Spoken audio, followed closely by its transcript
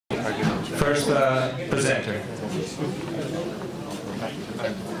First presenter.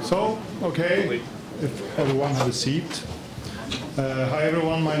 So, okay, if everyone have a seat. Hi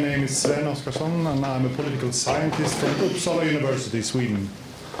everyone, my name is Sven Oskarsson and I'm a political scientist from Uppsala University, Sweden.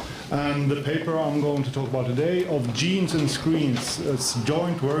 And the paper I'm going to talk about today, of genes and screens, it's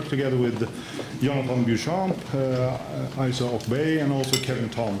joint work together with Jonathan Beauchamp, Isa Okbey, and also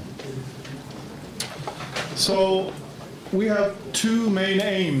Kevin Tom. So we have two main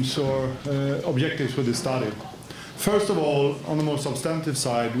aims or objectives for this study. First of all, on the more substantive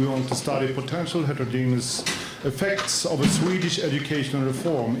side, we want to study potential heterogeneous effects of a Swedish educational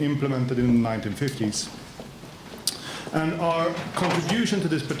reform implemented in the 1950s. And our contribution to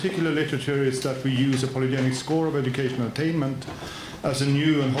this particular literature is that we use a polygenic score of educational attainment as a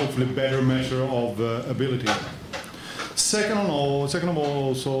new and hopefully better measure of ability. Second of all,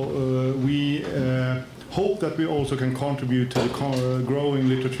 also, we hope that we also can contribute to the growing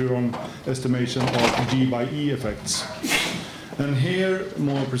literature on estimation of G by E effects. And here,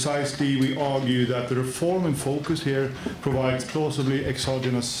 more precisely, we argue that the reform in focus here provides plausibly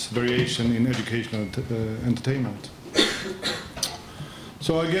exogenous variation in educational entertainment.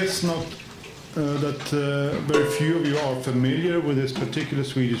 So I guess not that very few of you are familiar with this particular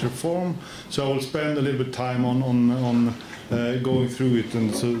Swedish reform, so I will spend a little bit of time on going through it,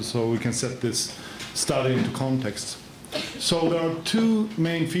 and so we can set this study into context. So there are two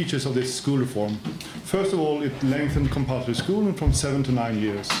main features of this school reform. First of all, it lengthened compulsory schooling from 7 to 9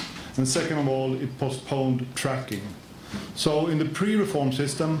 years. And second of all, it postponed tracking. So in the pre-reform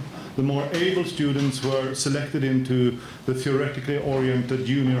system, the more able students were selected into the theoretically oriented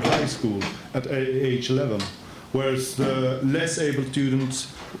junior high school at age 11, whereas the less able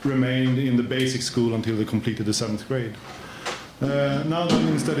students remained in the basic school until they completed the 7th grade. Now that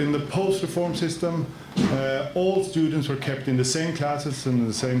means that in the post-reform system, all students were kept in the same classes and in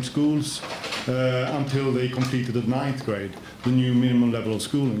the same schools until they completed the 9th grade, the new minimum level of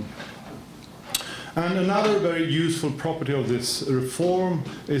schooling. And another very useful property of this reform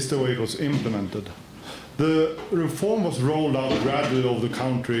is the way it was implemented. The reform was rolled out gradually over the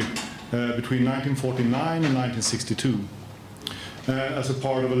country between 1949 and 1962 as a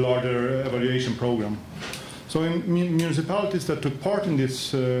part of a larger evaluation program. So in municipalities that took part in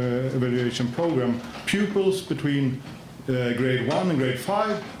this evaluation program, pupils between grade 1 and grade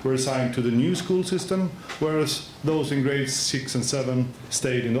 5 were assigned to the new school system, whereas those in grades 6 and 7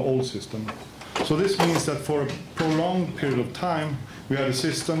 stayed in the old system. So this means that for a prolonged period of time, we had a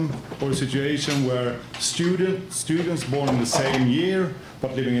system or a situation where students born in the same year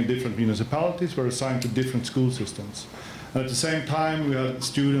but living in different municipalities were assigned to different school systems. And at the same time, we had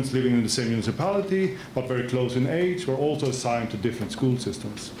students living in the same municipality but very close in age were also assigned to different school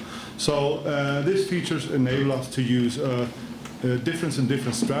systems. So these features enable us to use a difference in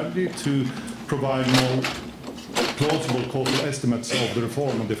difference strategy to provide more plausible causal estimates of the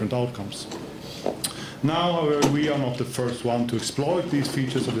reform and different outcomes. Now, however, we are not the first one to exploit these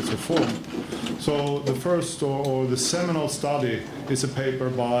features of this reform. So the first or the seminal study is a paper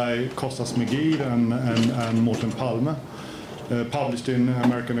by Kostas Megid and Morten Palme, published in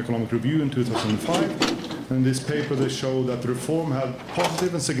American Economic Review in 2005. In this paper, they show that the reform had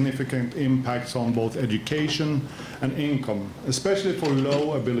positive and significant impacts on both education and income, especially for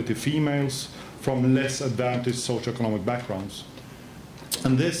low-ability females from less advantaged socioeconomic backgrounds.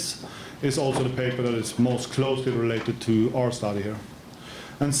 And this is also the paper that is most closely related to our study here.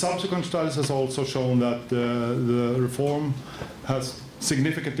 And subsequent studies has also shown that the reform has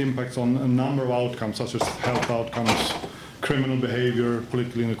significant impacts on a number of outcomes, such as health outcomes, criminal behavior,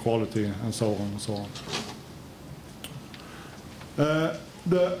 political inequality, and so on and so on.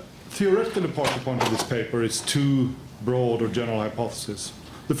 The theoretical departure point of this paper is two broad or general hypotheses.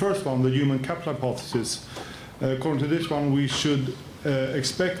 The first one, the human capital hypothesis, according to this one, we should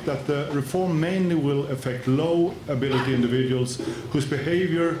expect that the reform mainly will affect low ability individuals whose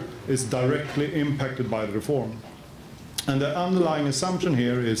behavior is directly impacted by the reform. And the underlying assumption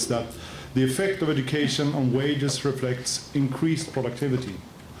here is that the effect of education on wages reflects increased productivity.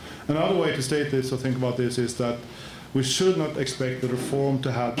 Another way to state this or think about this is that we should not expect the reform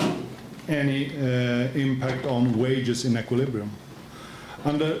to have any impact on wages in equilibrium.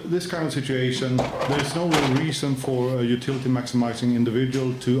 Under this kind of situation, there is no real reason for a utility-maximizing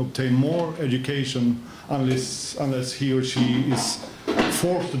individual to obtain more education unless he or she is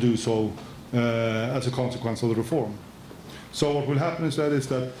forced to do so as a consequence of the reform. So what will happen instead is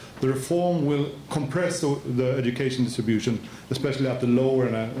that the reform will compress the education distribution, especially at the lower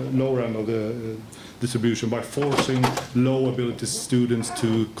end of the distribution, by forcing low-ability students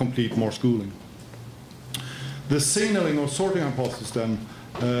to complete more schooling. The signaling or sorting hypothesis then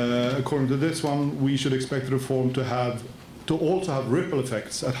According to this one, we should expect the reform to also have ripple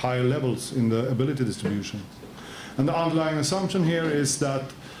effects at higher levels in the ability distribution. And the underlying assumption here is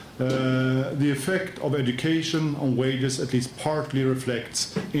that the effect of education on wages at least partly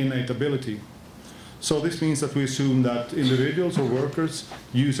reflects innate ability. So this means that we assume that individuals or workers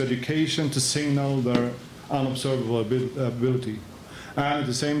use education to signal their unobservable ability. And at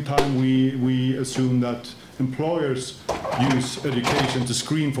the same time, we assume that employers use education to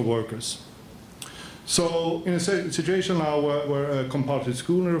screen for workers. So in a situation now where a compulsory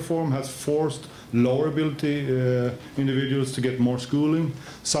schooling reform has forced lower ability individuals to get more schooling,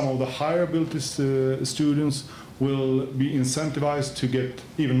 some of the higher ability students will be incentivized to get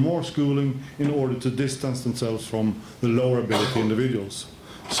even more schooling in order to distance themselves from the lower ability individuals.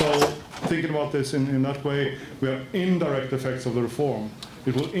 So thinking about this in that way, we have indirect effects of the reform.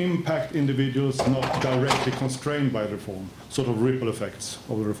 It will impact individuals not directly constrained by the reform, sort of ripple effects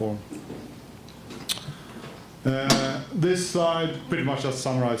of the reform. This slide pretty much just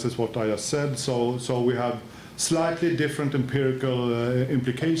summarizes what I just said. So we have slightly different empirical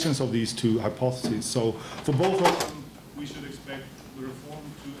implications of these two hypotheses. So for both of them, we should expect the reform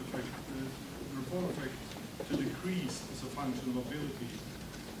effect to decrease as a function of ability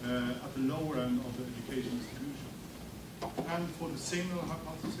at the lower end of the education distribution. And for the signal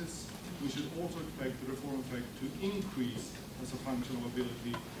hypothesis, we should also expect the reform effect to increase as a function of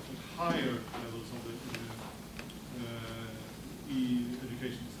ability at higher levels of the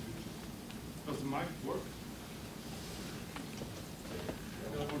education distribution. Does the mic work?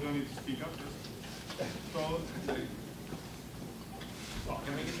 Or do I need to speak up? So,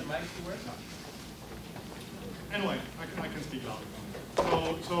 Can we get the mic to work? Anyway, I can speak louder.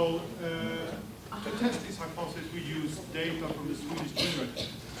 So to test this hypothesis, we use data from the Swedish twin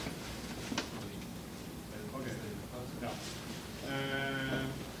registry. Okay. Yeah.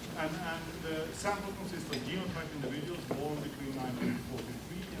 And the sample consists of genotype individuals born between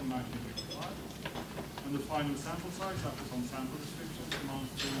 1943 and 1955. And the final sample size, after some sample restrictions,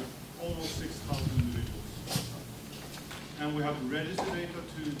 amounts to almost 6,000 individuals. And we have register data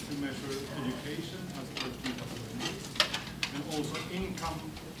to measure education as per 2008, and also income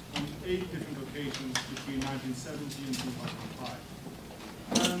on 8 different occasions between 1970 and 2005.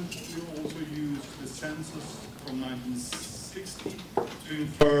 And we also use the census from 1960 to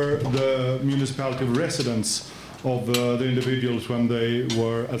infer the municipality residence of the individuals when they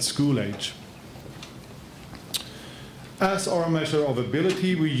were at school age. As our measure of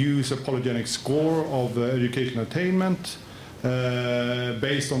ability, we use a polygenic score of educational attainment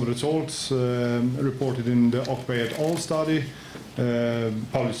based on the results reported in the Ockbay et al. Study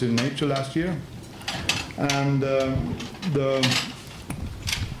published in Nature last year. And the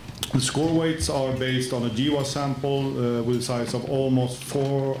score weights are based on a GWAS sample with a size of almost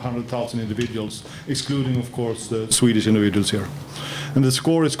 400,000 individuals, excluding, of course, the Swedish individuals here. And the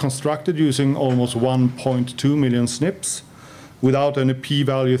score is constructed using almost 1.2 million SNPs without any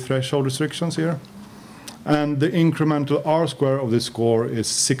p-value threshold restrictions here. And the incremental R-square of this score is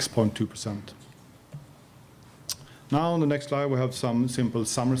 6.2%. Now on the next slide we have some simple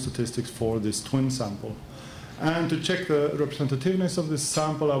summary statistics for this twin sample. And to check the representativeness of this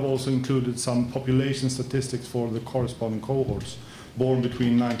sample, I've also included some population statistics for the corresponding cohorts born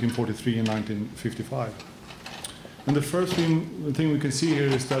between 1943 and 1955. And the first thing we can see here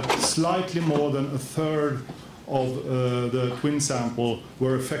is that slightly more than a third of the twin sample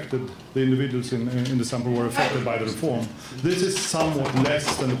were affected, the individuals in the sample were affected by the reform. This is somewhat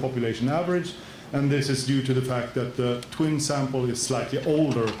less than the population average, and this is due to the fact that the twin sample is slightly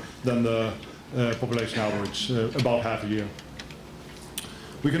older than the population average, about half a year.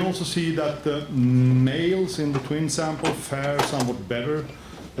 We can also see that the males in the twin sample fare somewhat better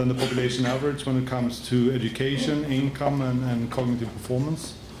than the population average when it comes to education, income, and cognitive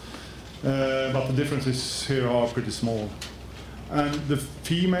performance. But the differences here are pretty small. And the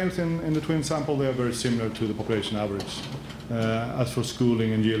females in the twin sample, they are very similar to the population average as for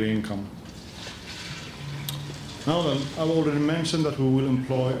schooling and yearly income. Now then, I've already mentioned that we will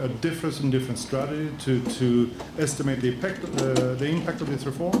employ a different strategy to estimate the impact of this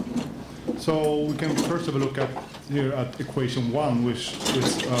reform. So we can first have a look here at equation 1, which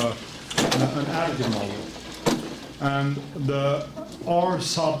is an additive model. And the R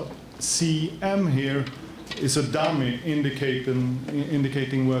sub CM here is a dummy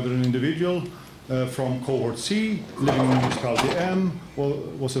indicating whether an individual from cohort C living in municipality M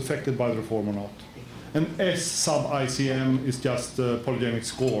was affected by the reform or not. And S sub ICM is just the polygenic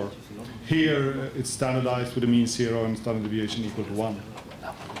score. Here it's standardized with a mean 0 and standard deviation equal to 1.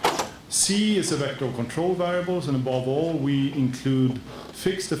 C is a vector of control variables, and above all, we include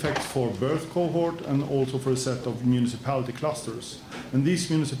fixed effects for birth cohort and also for a set of municipality clusters. And these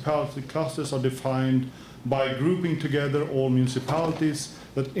municipality clusters are defined by grouping together all municipalities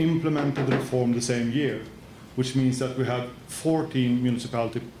that implemented the reform the same year, which means that we have 14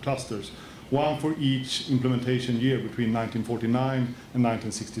 municipality clusters, one for each implementation year between 1949 and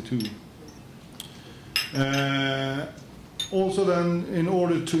 1962. Also then, in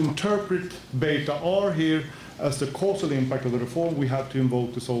order to interpret beta R here as the causal impact of the reform, we have to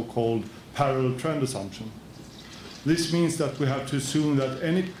invoke the so-called parallel trend assumption. This means that we have to assume that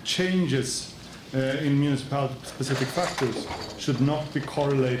any changes in municipality-specific factors should not be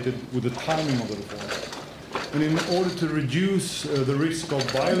correlated with the timing of the reform. And in order to reduce the risk of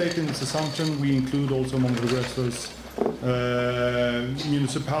violating this assumption, we include also among the regressors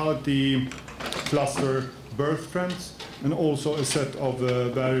municipality cluster birth trends, and also a set of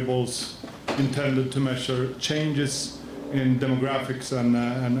variables intended to measure changes in demographics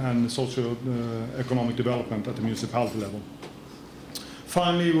and socio-economic development at the municipality level.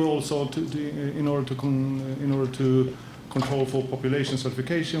 Finally, we also, in order to control for population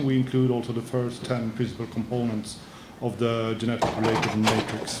stratification, we include also the first 10 principal components of the genetic related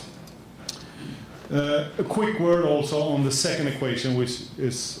matrix. A quick word also on the second equation, which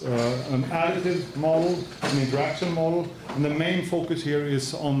is an additive model, an interaction model, and the main focus here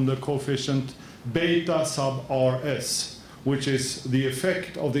is on the coefficient beta sub Rs, which is the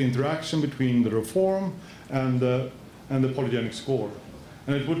effect of the interaction between the reform and the polygenic score.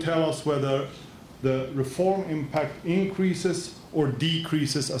 And it would tell us whether the reform impact increases or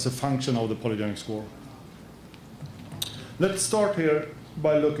decreases as a function of the polygenic score. Let's start here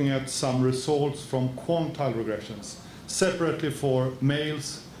by looking at some results from quantile regressions, separately for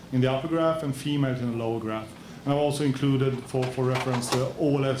males in the upper graph and females in the lower graph. And I've also included for reference the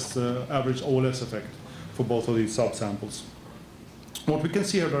OLS, average OLS effect for both of these subsamples. What we can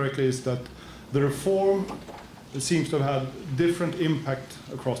see here directly is that the reform seems to have had different impact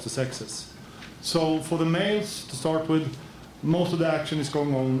across the sexes. So for the males, to start with, most of the action is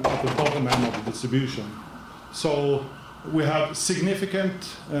going on at the bottom end of the distribution. So we have significant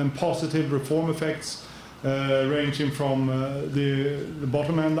and positive reform effects ranging from the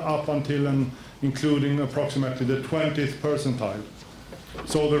bottom end up until and including approximately the 20th percentile.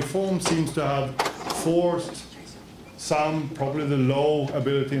 So the reform seems to have forced some, probably the low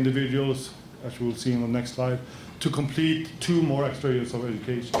ability individuals, as we will see in the next slide, to complete 2 more extra years of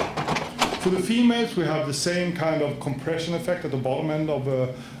education. For the females, we have the same kind of compression effect at the bottom end of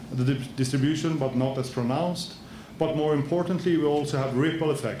the distribution, but not as pronounced. But more importantly, we also have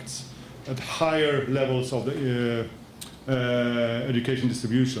ripple effects at higher levels of the education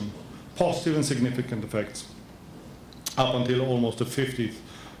distribution, positive and significant effects, up until almost the 50th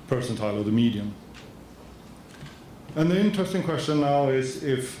percentile of the median. And the interesting question now is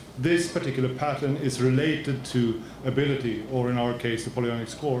if this particular pattern is related to ability, or in our case, the polygenic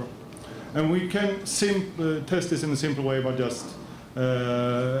score. And we can test this in a simple way by just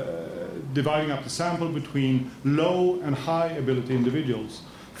dividing up the sample between low and high ability individuals.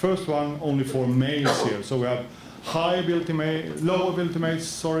 First one only for males here. So we have low ability males,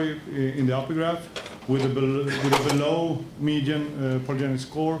 in the upper graph with a below median polygenic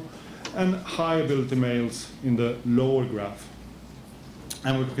score, and high ability males in the lower graph.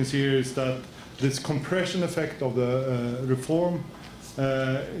 And what we can see here is that this compression effect of the reform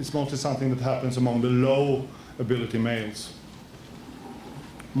is mostly something that happens among the low ability males.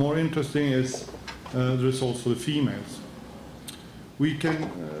 More interesting is the results for the females. We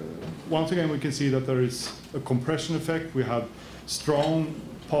can, once again, we can see that there is a compression effect. We have strong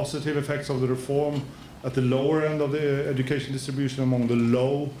positive effects of the reform at the lower end of the education distribution among the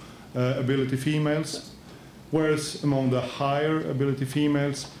low ability females, whereas among the higher ability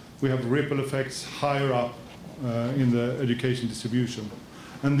females, we have ripple effects higher up in the education distribution.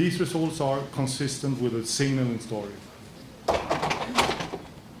 And these results are consistent with a signaling story.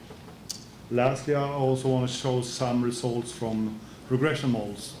 Lastly, I also want to show some results from regression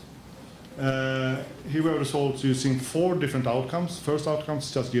models. Here we have results using 4 different outcomes. First outcome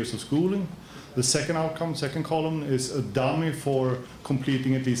is just years of schooling. The second outcome, second column, is a dummy for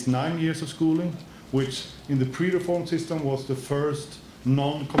completing at least 9 years of schooling, which in the pre-reform system was the first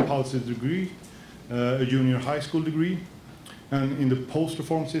non-compulsory degree, a junior high school degree. And in the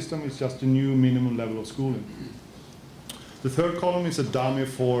post-reform system, it's just a new minimum level of schooling. The third column is a dummy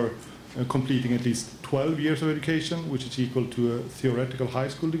for completing at least 12 years of education, which is equal to a theoretical high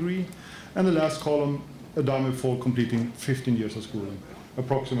school degree. And the last column, a dummy for completing 15 years of schooling,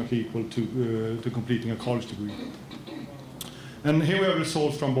 approximately equal to completing a college degree. And here we have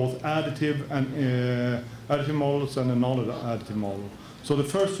results from both additive models and a non-additive model. So the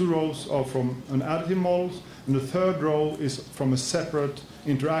first two rows are from an additive model, and the third row is from a separate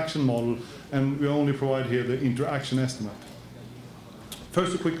interaction model, and we only provide here the interaction estimate.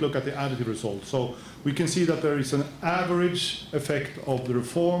 First, a quick look at the additive results. So we can see that there is an average effect of the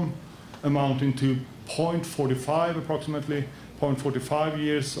reform amounting to 0.45, approximately 0.45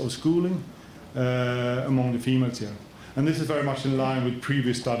 years of schooling among the females here. And this is very much in line with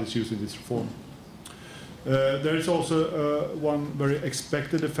previous studies using this reform. There is also one very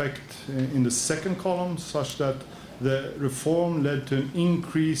expected effect in the second column, such that the reform led to an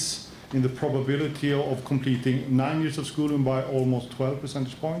increase in the probability of completing 9 years of schooling by almost 12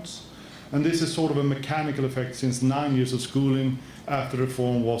 percentage points. And this is sort of a mechanical effect, since 9 years of schooling after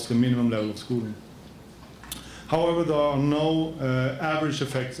reform was the minimum level of schooling. However, there are no average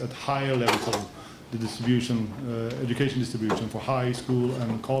effects at higher levels of the distribution, education distribution for high school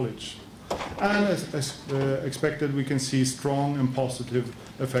and college. And as expected, we can see strong and positive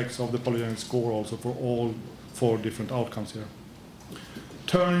effects of the polygenic score also for all 4 different outcomes here.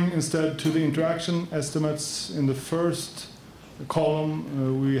 Turning instead to the interaction estimates, in the first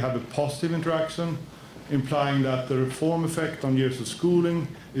column we have a positive interaction, implying that the reform effect on years of schooling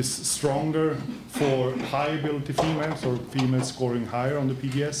is stronger for high ability females, or females scoring higher on the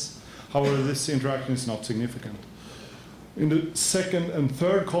PGS. However, this interaction is not significant. In the second and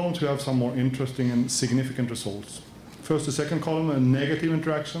third columns, we have some more interesting and significant results. First, the second column, a negative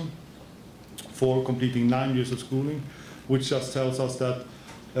interaction for completing 9 years of schooling, which just tells us that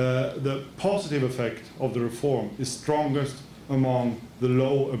the positive effect of the reform is strongest among the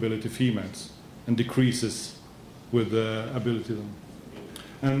low ability females and decreases with the ability then.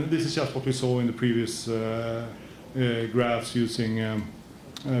 And this is just what we saw in the previous graphs using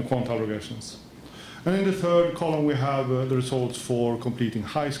quantile regressions. And in the third column, we have the results for completing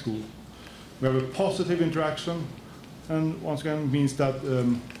high school. We have a positive interaction, and once again means that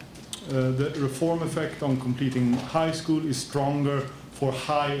the reform effect on completing high school is stronger for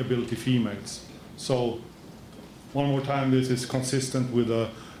high ability females. So one more time, this is consistent with a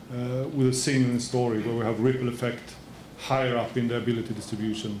signaling story where we have ripple effect higher up in the ability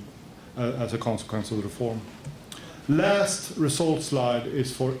distribution as a consequence of the reform. Last result slide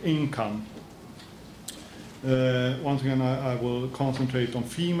is for income. Once again, I will concentrate on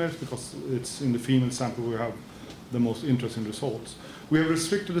females because it's in the female sample we have the most interesting results. We have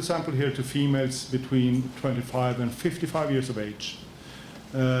restricted the sample here to females between 25 and 55 years of age.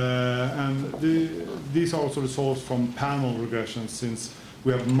 And these are also results from panel regressions, since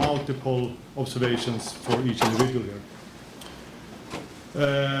we have multiple observations for each individual here.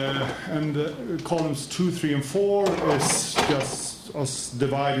 And columns 2, 3, and 4 is just us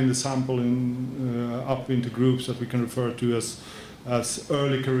dividing the sample up into groups that we can refer to as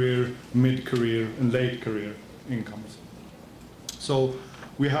early career, mid-career, and late career incomes. So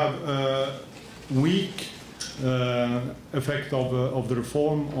we have a weak effect of the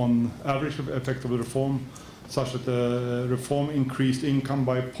reform on average effect of the reform, such that the reform increased income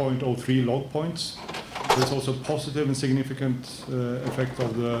by 0.03 log points. There's also positive and significant effect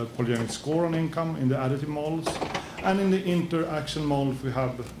of the polygenic score on income in the additive models. And in the interaction models,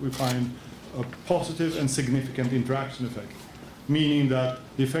 we find a positive and significant interaction effect, meaning that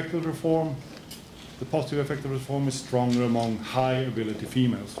the effect of the reform, the positive effect of the reform, is stronger among high ability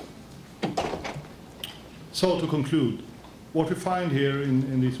females. So to conclude, what we find here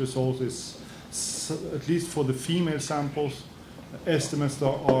in these results is, at least for the female samples, estimates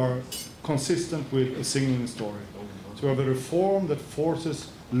that are consistent with a signaling story. So we have a reform that forces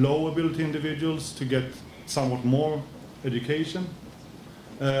low ability individuals to get somewhat more education.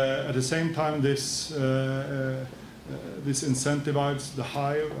 At the same time, this incentivizes the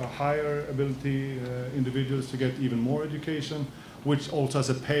higher ability individuals to get even more education, which also has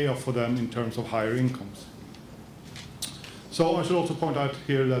a payoff for them in terms of higher incomes. So I should also point out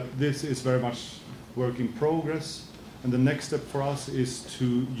here that this is very much work in progress, and the next step for us is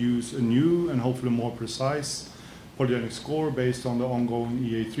to use a new and hopefully more precise polygenic score based on the ongoing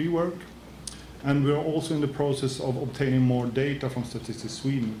EA3 work. And we're also in the process of obtaining more data from Statistics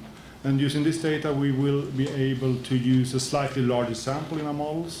Sweden. And using this data, we will be able to use a slightly larger sample in our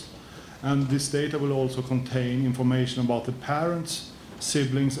models. And this data will also contain information about the parents,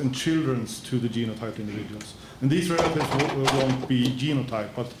 siblings, and children to the genotyped individuals. And these relatives won't be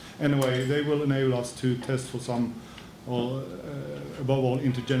genotyped, but anyway, they will enable us to test for some, above all,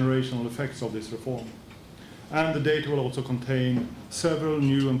 intergenerational effects of this reform. And the data will also contain several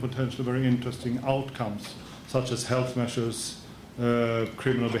new and potentially very interesting outcomes, such as health measures,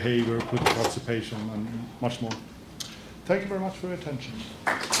 criminal behavior, political participation, and much more. Thank you very much for your attention.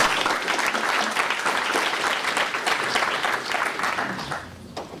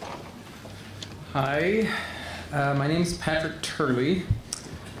 Hi, my name is Patrick Turley.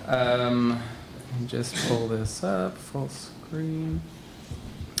 Let me just pull this up, full screen.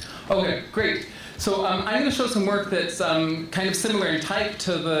 Okay, great. So I'm going to show some work that's kind of similar in type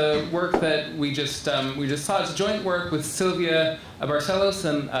to the work that we just saw. It's joint work with Silvia Barcelos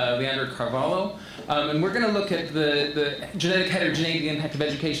and Leandro Carvalho. And we're going to look at the genetic heterogeneity impact of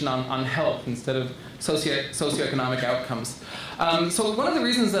education on health instead of socioeconomic outcomes. So one of the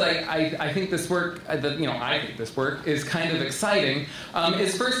reasons that I think this work, I think this work is kind of exciting,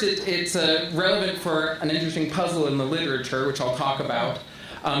 is first it's relevant for an interesting puzzle in the literature, which I'll talk about.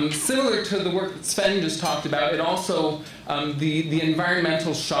 Similar to the work that Sven just talked about, it also, the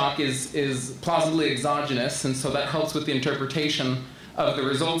environmental shock is plausibly exogenous, and so that helps with the interpretation of the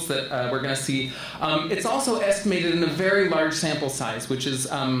results that we're going to see. It's also estimated in a very large sample size, which is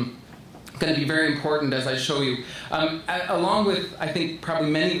going to be very important as I show you. Along with, I think,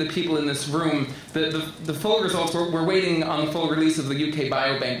 probably many of the people in this room, the full results, we're waiting on the full release of the UK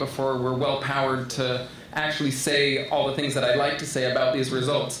Biobank before we're well-powered to actually say all the things that I'd like to say about these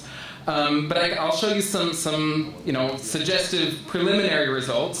results. But I'll show you some suggestive preliminary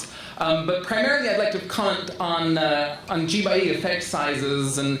results. But primarily I'd like to comment on G/E effect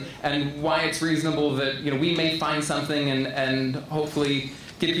sizes and why it's reasonable that we may find something and hopefully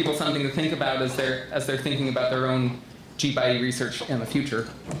give people something to think about as they're thinking about their own G/E research in the future.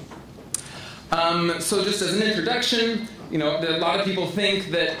 So just as an introduction, a lot of people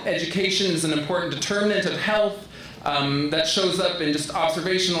think that education is an important determinant of health. That shows up in just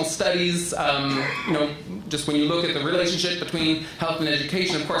observational studies. Just when you look at the relationship between health and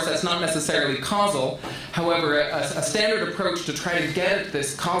education, of course, that's not necessarily causal. However, a standard approach to try to get at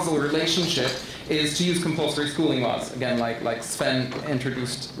this causal relationship is to use compulsory schooling laws, again, like Sven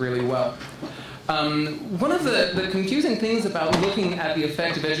introduced really well. One of the confusing things about looking at the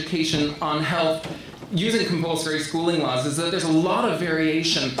effect of education on health using compulsory schooling laws is that there's a lot of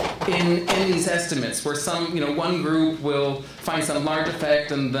variation in these estimates, where one group will find some large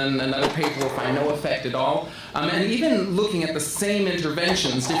effect and then another paper will find no effect at all. And even looking at the same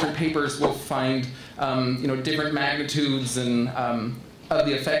interventions, different papers will find different magnitudes and of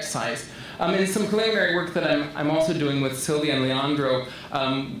the effect size. In some preliminary work that I'm also doing with Silvia and Leandro,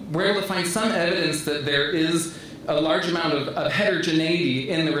 we're able to find some evidence that there is a large amount of heterogeneity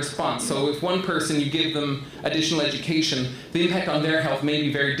in the response. So if one person, you give them additional education, the impact on their health may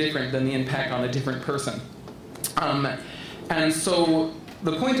be very different than the impact on a different person. And so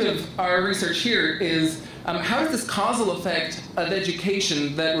the point of our research here is how does this causal effect of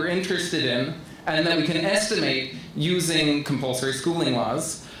education that we're interested in and that we can estimate using compulsory schooling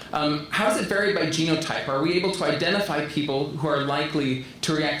laws, how does it vary by genotype? Are we able to identify people who are likely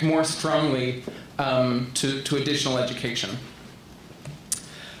to react more strongly to additional education?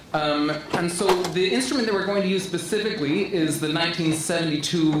 And so the instrument that we're going to use specifically is the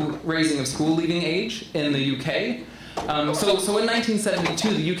 1972 raising of school leaving age in the UK. So in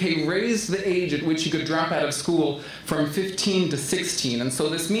 1972, the UK raised the age at which you could drop out of school from 15 to 16. And so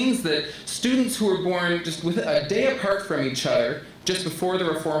this means that students who were born just with a day apart from each other, just before the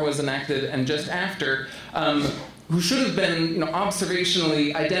reform was enacted and just after, who should have been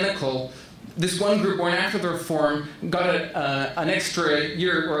observationally identical, this one group born after the reform got an extra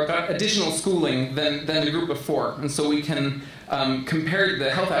year or got additional schooling than the group before. And so we can compare the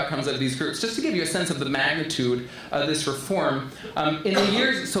health outcomes of these groups, just to give you a sense of the magnitude of this reform. In the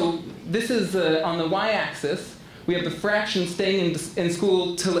years, so this is on the y-axis, we have the fraction staying in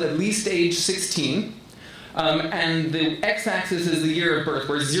school till at least age 16. And the x-axis is the year of birth,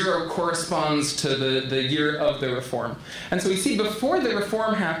 where 0 corresponds to the year of the reform. And so we see before the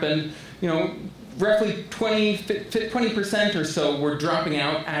reform happened, roughly 20% or so were dropping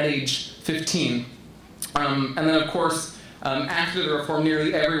out at age 15. And then, of course, after the reform,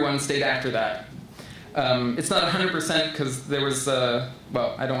 nearly everyone stayed after that. It's not 100% because there was,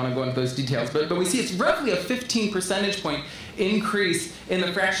 well, I don't want to go into those details, but we see it's roughly a 15 percentage point increase in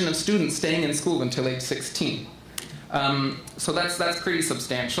the fraction of students staying in school until age 16. So that's pretty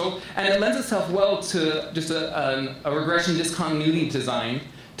substantial. And it lends itself well to just a regression discontinuity design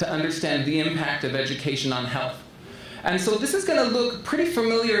to understand the impact of education on health. And so this is going to look pretty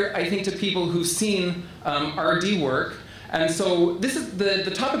familiar, I think, to people who've seen RD work. And so this is the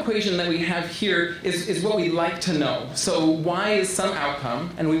top equation that we have here is what we like to know. So Y is some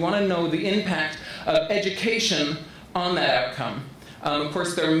outcome, and we want to know the impact of education on that outcome. Of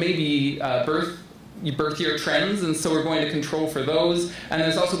course, there may be birth year trends, and so we're going to control for those. And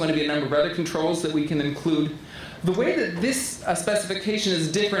there's also going to be a number of other controls that we can include. The way that this specification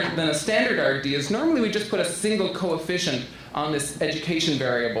is different than a standard RD is normally we just put a single coefficient on this education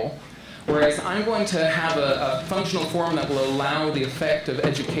variable, whereas I'm going to have a functional form that will allow the effect of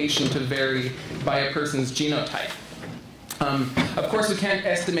education to vary by a person's genotype. Of course, we can't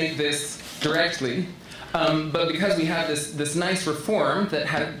estimate this directly, but because we have this nice reform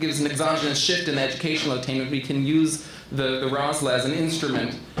that gives an exogenous shift in the educational attainment, we can use the ROSLA as an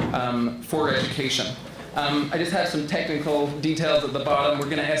instrument for education. I just have some technical details at the bottom. We're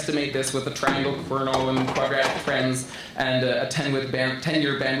going to estimate this with a triangle kernel and quadratic trends and a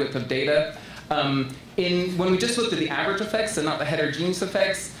 10-year bandwidth of data. When we just looked at the average effects and not the heterogeneous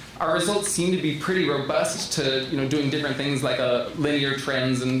effects, our results seem to be pretty robust to doing different things like linear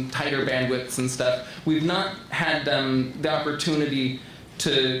trends and tighter bandwidths and stuff. We've not had the opportunity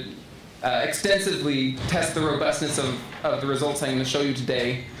to extensively test the robustness of the results I'm going to show you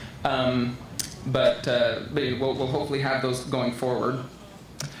today. But we'll hopefully have those going forward.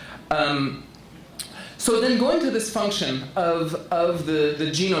 So then going to this function of the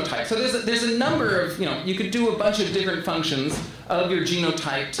genotype. So there's a number of, you could do a bunch of different functions of your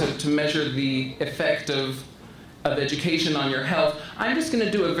genotype to measure the effect of education on your health. I'm just going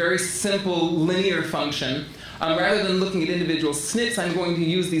to do a very simple linear function. Rather than looking at individual SNPs, I'm going to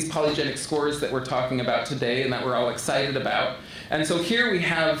use these polygenic scores that we're talking about today and that we're all excited about. And so here we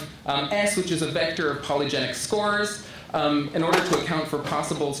have S, which is a vector of polygenic scores. In order to account for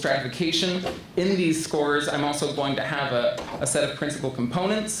possible stratification in these scores, I'm also going to have a set of principal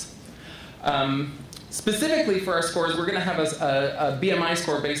components. Specifically for our scores, we're going to have a BMI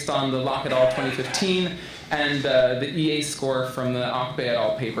score based on the Locke et al. 2015 and the EA score from the Okbe et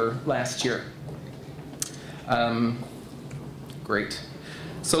al. Paper last year. Great.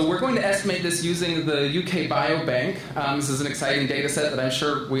 So we're going to estimate this using the UK Biobank. This is an exciting data set that I'm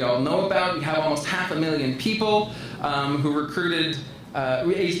sure we all know about. We have almost 500,000 people who recruited,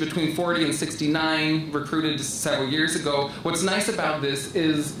 aged between 40 and 69, recruited several years ago. What's nice about this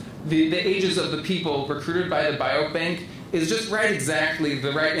is the ages of the people recruited by the Biobank is just right exactly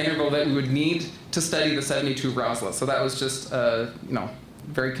the right interval that we would need to study the 72 ROSLA. So that was just a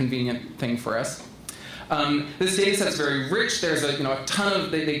very convenient thing for us. This data set is very rich. There's a ton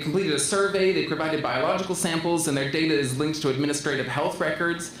of, they completed a survey, they provided biological samples, and their data is linked to administrative health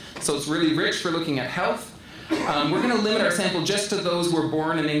records. So it's really rich for looking at health. We're going to limit our sample just to those who were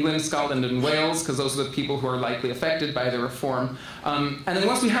born in England, Scotland, and Wales, because those are the people who are likely affected by the reform. And then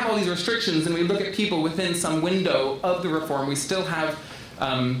once we have all these restrictions and we look at people within some window of the reform, we still have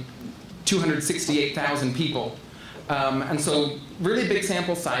 268,000 people. And so really big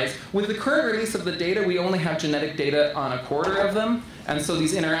sample size. With the current release of the data, we only have genetic data on a quarter of them. And so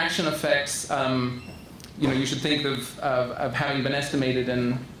these interaction effects, you should think of having been estimated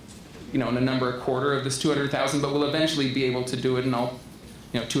in a number a quarter of this 200,000, but we'll eventually be able to do it in all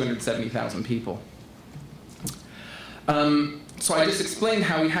 270,000 people. So I just explained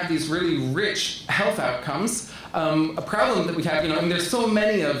how we have these really rich health outcomes. A problem that we have, and there's so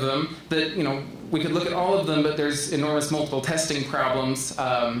many of them that, we could look at all of them, but there's enormous multiple testing problems.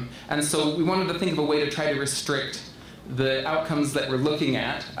 And so we wanted to think of a way to try to restrict the outcomes that we're looking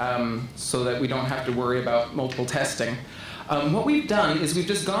at so that we don't have to worry about multiple testing. What we've done is we've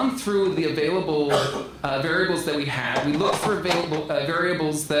just gone through the available variables that we had. We looked for available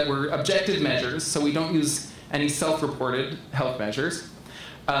variables that were objective measures, so we don't use any self-reported health measures.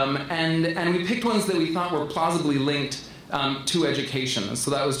 And we picked ones that we thought were plausibly linked to education.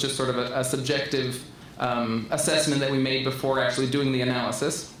 So that was just sort of a subjective assessment that we made before actually doing the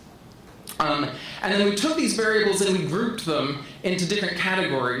analysis. And then we took these variables and we grouped them into different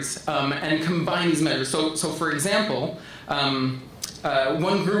categories and combined these measures. So for example,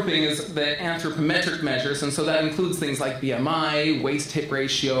 one grouping is the anthropometric measures, and so that includes things like BMI, waist-hip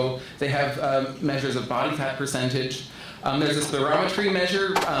ratio. They have measures of body fat percentage. There's a spirometry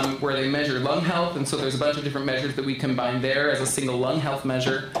measure where they measure lung health, and so there's a bunch of different measures that we combine there as a single lung health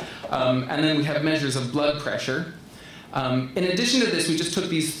measure. And then we have measures of blood pressure. In addition to this, we just took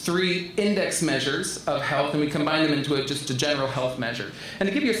these 3 index measures of health and we combined them into just a general health measure. And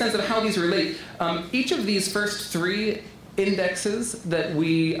to give you a sense of how these relate, each of these first 3 indexes that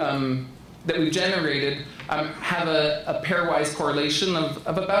we've generated have a pairwise correlation of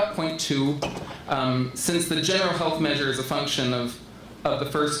about 0.2. Since the general health measure is a function of the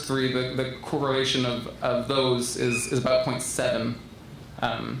first 3, the correlation of those is about 0.7.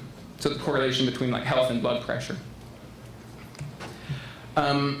 So the correlation between health and blood pressure.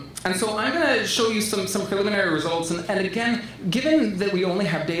 And so I'm going to show you some preliminary results. And again, given that we only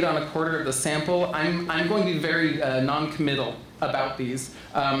have data on a quarter of the sample, I'm going to be very non-committal about these.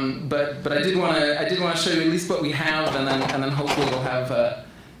 But I did want to show you at least what we have, and then hopefully we'll have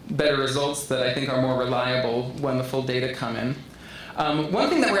better results that I think are more reliable when the full data come in. One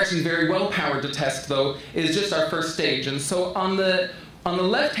thing that we're actually very well powered to test, though, is just our first stage. And so on the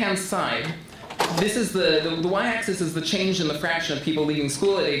left-hand side, this is the y-axis is the change in the fraction of people leaving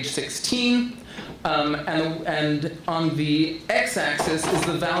school at age 16, and on the x-axis is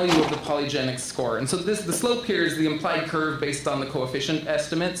the value of the polygenic score. And so the slope here is the implied curve based on the coefficient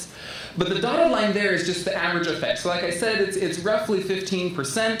estimates. But the dotted line there is just the average effect. So like I said, it's roughly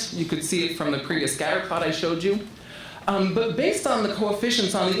 15%. You could see it from the previous scatter plot I showed you. But based on the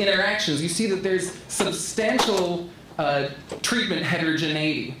coefficients on the interactions, you see that there's substantial treatment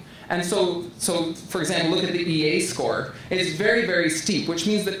heterogeneity. And so, for example, look at the EA score. It's very, very steep, which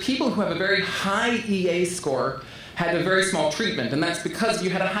means that people who have a very high EA score had a very small treatment. And that's because if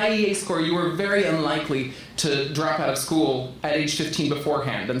you had a high EA score, you were very unlikely to drop out of school at age 15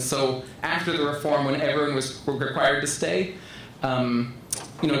 beforehand. And so after the reform, when everyone was required to stay, there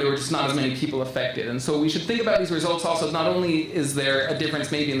were just not as many people affected. And so we should think about these results also. Not only is there a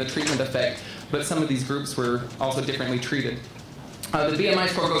difference maybe in the treatment effect, but some of these groups were also differently treated. The BMI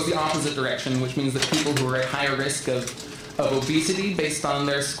score goes the opposite direction, which means that people who are at higher risk of obesity based on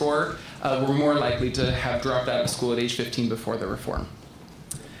their score were more likely to have dropped out of school at age 15 before the reform.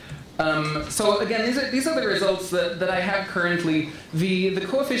 So again, these are the results that I have currently. The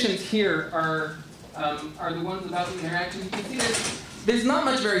coefficients here are the ones about the interaction. You can see there's not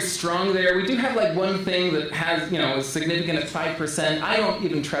much very strong there. We do have like one thing that has is significant at 5%. I don't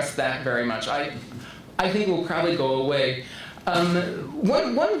even trust that very much. I think it will probably go away.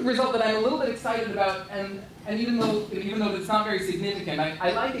 One result that I'm a little bit excited about, and even though it's not very significant,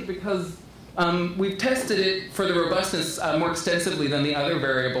 I like it because we've tested it for the robustness more extensively than the other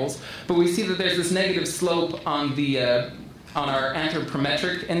variables, but we see that there's this negative slope on our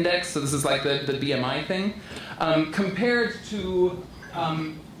anthropometric index, so this is like the BMI thing, compared to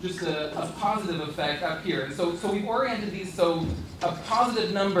just a positive effect up here. So we've oriented these so a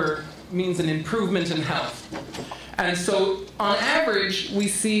positive number means an improvement in health. And so, on average, we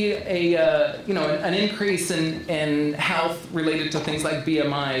see an increase in health related to things like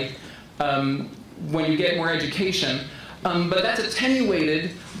BMI when you get more education. But that's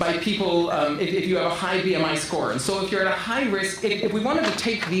attenuated by people if you have a high BMI score. And so, if you're at a high risk, if we wanted to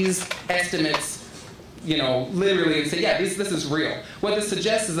take these estimates, literally and say, yeah, this is real. What this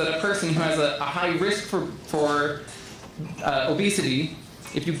suggests is that a person who has a high risk for obesity,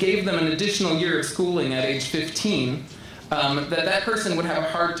 if you gave them an additional year of schooling at age 15, that person would have a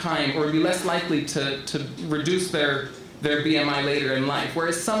hard time or would be less likely to reduce their BMI later in life.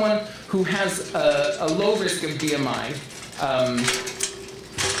 Whereas someone who has a low risk of BMI,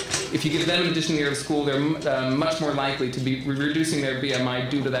 if you give them an additional year of school, they're much more likely to be reducing their BMI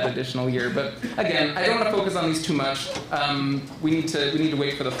due to that additional year. But again, I don't want to focus on these too much. We need to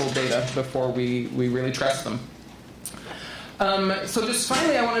wait for the full data before we really trust them. So just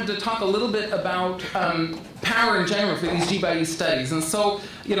finally, I wanted to talk a little bit about power in general for these G/E studies. And so,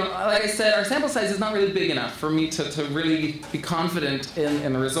 like I said, our sample size is not really big enough for me to really be confident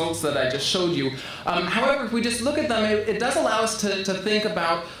in the results that I just showed you. However, if we just look at them, it does allow us to think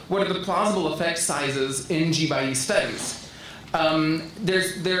about what are the plausible effect sizes in G/E studies.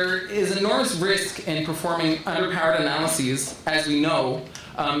 There is enormous risk in performing underpowered analyses, as we know,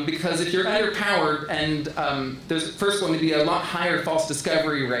 because if you're underpowered and there's first going to be a lot higher false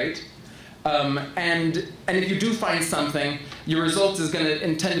discovery rate, and if you do find something, your result is going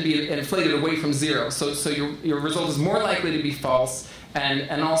to tend to be inflated away from zero. So your result is more likely to be false,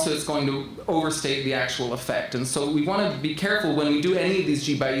 and also it's going to overstate the actual effect. And so we want to be careful when we do any of these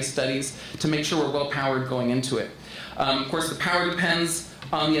G/E studies to make sure we're well powered going into it. Of course, the power depends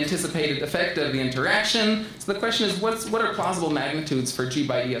on the anticipated effect of the interaction. So the question is, what are plausible magnitudes for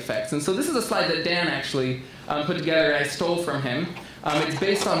G/E effects? And so this is a slide that Dan actually put together, and I stole from him. It's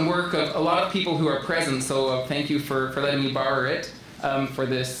based on work of a lot of people who are present, so thank you for letting me borrow it for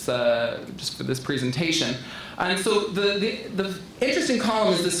this just for this presentation. And so the interesting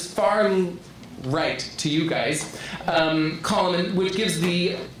column is this far right to you guys column, which gives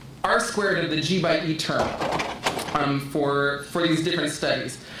the R squared of the G/E term. For these different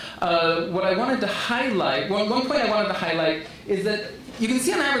studies. What I wanted to highlight, one point I wanted to highlight is that you can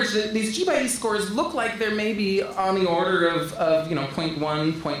see on average that these G/E scores look like they're maybe on the order of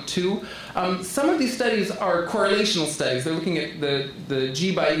 0.1, 0.2. Some of these studies are correlational studies. They're looking at the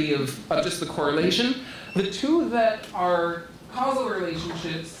G/E of just the correlation. The two that are causal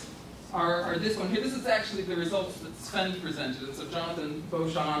relationships are this one here. This is actually the results that Sven presented. And so Jonathan,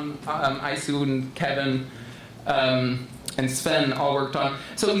 Beauchamp, Isu, and Kevin, and Sven all worked on.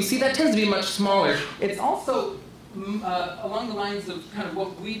 So you see that tends to be much smaller. It's also along the lines of kind of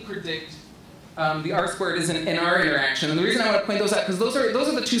what we predict the R squared is in our interaction. And the reason I want to point those out, because those are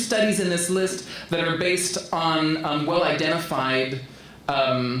the two studies in this list that are based on well-identified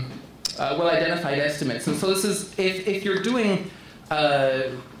estimates. And so this is, if you're doing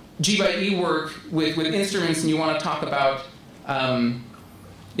G by E work with instruments and you want to talk about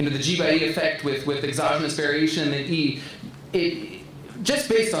the G by E effect with exogenous variation in E, just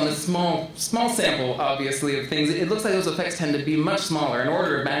based on this small sample, obviously, of things, it looks like those effects tend to be much smaller, an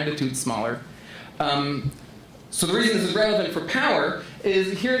order of magnitude smaller. So the reason this is relevant for power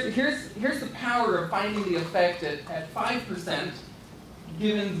is here's the power of finding the effect at 5%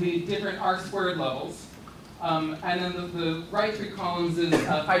 given the different R squared levels. And then the right three columns is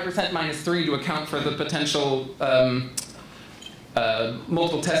 5% minus 3 to account for the potential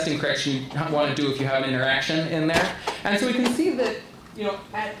multiple testing correction you want to do if you have an interaction in there. And so we can see that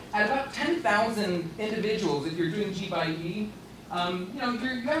at about 10,000 individuals, if you're doing G by E,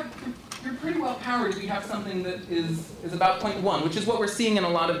 you're pretty well powered if you have something that is about 0.1, which is what we're seeing in a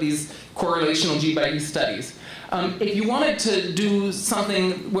lot of these correlational G by E studies. If you wanted to do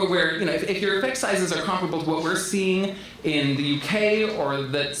something where if your effect sizes are comparable to what we're seeing in the UK or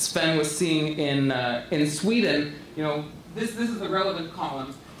that Sven was seeing in Sweden, this is the relevant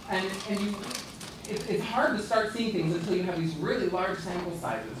columns, and it's hard to start seeing things until you have these really large sample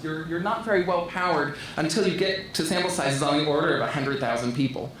sizes. You're not very well powered until you get to sample sizes on the order of 100,000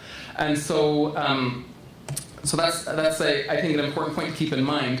 people, and so that's I think an important point to keep in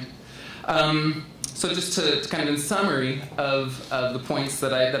mind. So just to kind of in summary of the points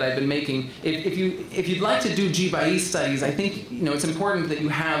that I've been making, if you'd like to do G by E studies, I think it's important that you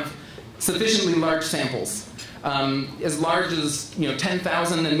have sufficiently large samples, as large as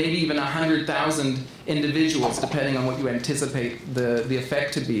 10,000 and maybe even 100,000 individuals, depending on what you anticipate the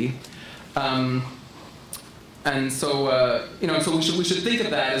effect to be. And so so we should think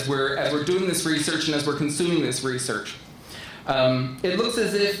of that as we're doing this research and as we're consuming this research. It looks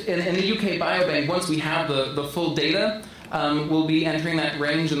as if in the UK Biobank, once we have the full data, we'll be entering that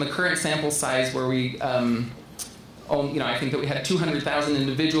range in the current sample size where we, I think that we had 200,000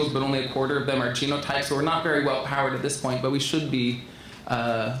 individuals, but only a quarter of them are genotypes, so we're not very well powered at this point, but we should be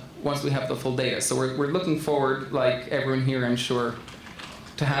once we have the full data. So we're looking forward, like everyone here, I'm sure,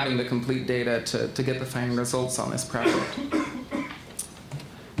 to having the complete data to get the final results on this project.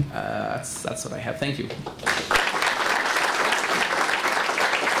 That's what I have. Thank you.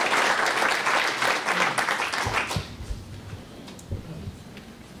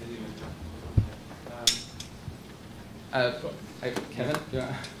 Kevin?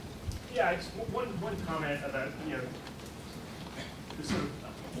 Yeah. Yeah, just one comment about the sort of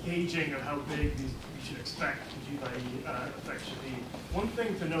gauging of how big we should expect the G by E effect should be. One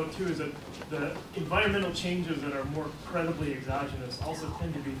thing to note too is that the environmental changes that are more credibly exogenous also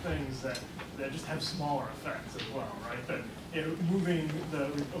tend to be things that just have smaller effects as well, right? That moving the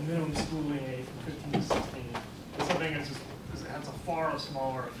minimum schooling age from 15 to 16 is something that has a far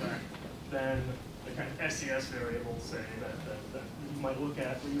smaller effect than the kind of SES variables, say, that you might look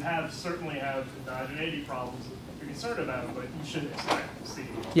at, where you certainly have endogeneity problems that you're concerned about, but you shouldn't expect to see.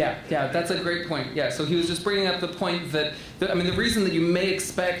 Yeah, that's a great point. Yeah, so he was just bringing up the point that, the reason that you may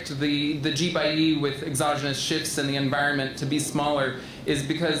expect the G by E with exogenous shifts in the environment to be smaller is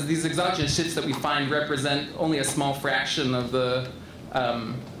because these exogenous shifts that we find represent only a small fraction of the,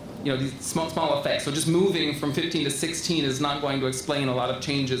 these small effects. So just moving from 15 to 16 is not going to explain a lot of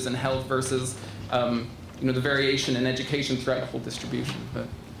changes in health versus the variation in education throughout the whole distribution. But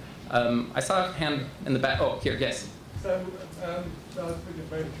I saw a hand in the back. Oh, here, yes. So, I was thinking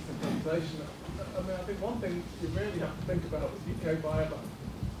very interesting presentation. I think one thing you really have to think about with UK Biobank,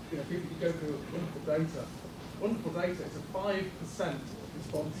 people you go through wonderful data. Wonderful data, it's a 5%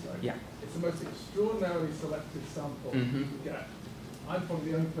 response rate. Yeah. It's the most extraordinarily selective sample you get. I'm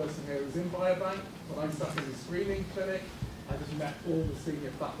probably the only person here who's in Biobank. When I sat in the screening clinic, I just met all the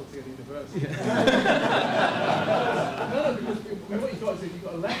senior faculty at the university. No, because what you got is you've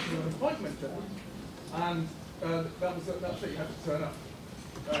got a lecture and an appointment there, and that's it. You have to turn up.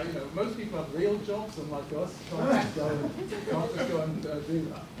 Most people have real jobs, unlike us, can't just go and do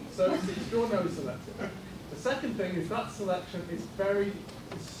that. So it's extraordinarily selective. The second thing is that selection is very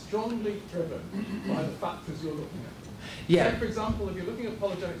strongly driven by the factors you're looking at. Yeah. So, for example, if you're looking at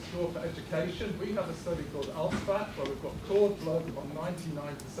polygenic score for education, we have a study called ALSPAC where we've got cord blood on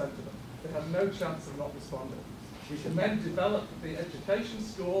 99% of them. They have no chance of not responding. We can then develop the education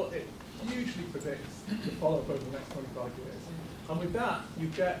score. It hugely predicts the follow-up over the next 25 years. And with that, you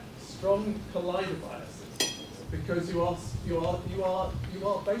get strong collider biases because you are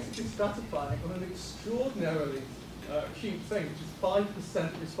basically stratifying on an extraordinarily acute thing, which is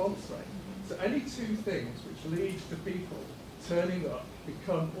 5% response rate. So any two things which lead to people turning up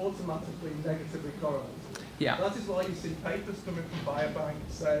become automatically negatively correlated. Yeah. That is why you see papers coming from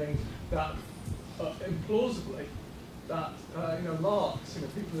biobanks saying that implausibly that larks,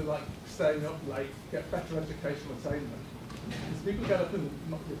 people who like staying up late get better educational attainment. Because people get up in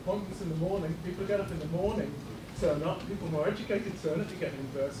the appointments in the morning, people get up in the morning, turn up, people more educated turn up, you get an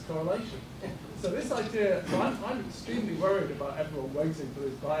inverse correlation. So this idea, I'm extremely worried about everyone waiting for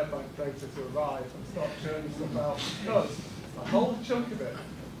this biobank data to arrive and start churning stuff out, because a whole chunk of it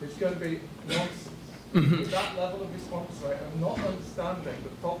is going to be nonsense. With that level of response rate and not understanding the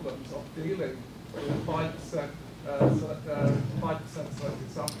problems of dealing with 5% selected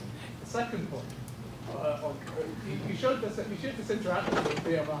sample. The second point, you showed this interaction with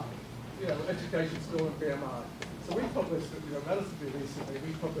BMI, education score and BMI. So we published, relatively recently,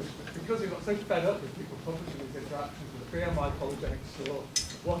 because we got so fed up with people publishing these interactions with the BMI polygenic score.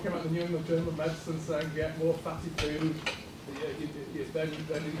 One came out in the New England Journal of Medicine saying get more fatty food. Then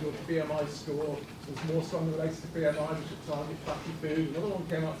your BMI score was more strongly related to BMI, which should target fatty food. Another one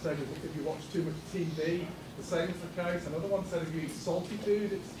came out saying if you watch too much TV, the same is the case. Another one said if you eat salty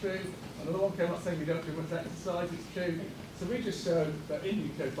food, it's true. Another one came out saying if you don't do much exercise, it's true. So we just showed that in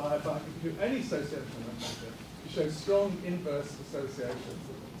UK Biobank, if you do any association measure, you show strong inverse associations.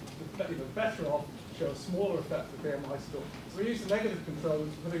 You're better off show a smaller effect of BMI score. So we use the negative control of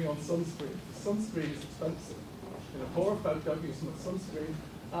putting on sunscreen. Sunscreen is expensive. Poorer folk don't use so much sunscreen,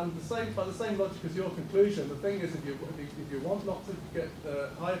 and by the same logic as your conclusion, the thing is if you want not to get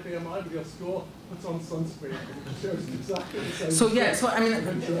higher BMI with your score, put on sunscreen. It shows exactly the same. So yeah, so I mean,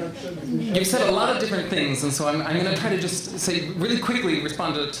 you've said a lot of different things, and so I'm going to try to just say really quickly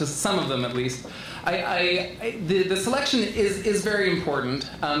respond to some of them at least. The selection is very important,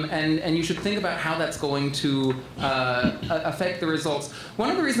 and you should think about how that's going to affect the results. One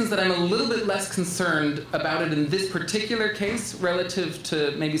of the reasons that I'm a little bit less concerned about it in this particular case relative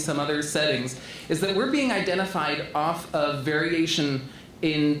to maybe some other settings is that we're being identified off of variation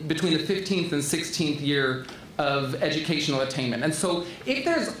in between the 15th and 16th year of educational attainment. And so if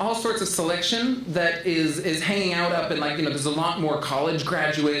there's all sorts of selection that is hanging out up and there's a lot more college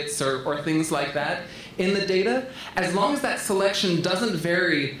graduates or things like that in the data, as long as that selection doesn't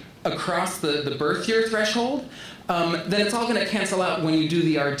vary across the birth year threshold, then it's all going to cancel out when you do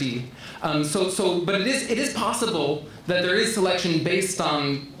the RD. But it is possible that there is selection based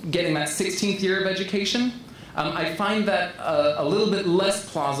on getting that 16th year of education. I find that a little bit less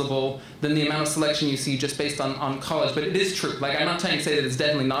plausible than the amount of selection you see just based on college, but it is true. I'm not trying to say that it's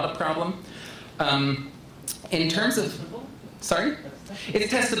definitely not a problem. In terms of, sorry,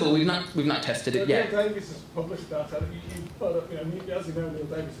 it's testable. We've not tested it yet. Neil Davis has published that. As you know, Neil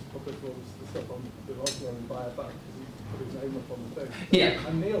Davis has published all the stuff on the Oslo and Biobank because he put his name up on the thing. Yeah.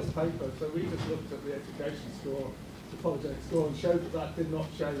 And Neil's paper. So we just looked at the education score, the polygenic score, and showed that did not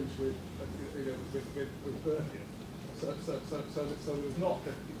change with birth year. So it was not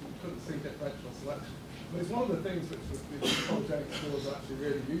that you couldn't see differential selection. But it's one of the things which the polygenic scores are actually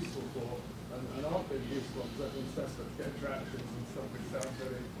really useful for, and aren't being useful because everyone's desperate to get interactions and stuff which sounds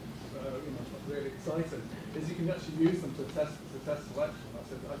really, really exciting. Is you can actually use them to test selection.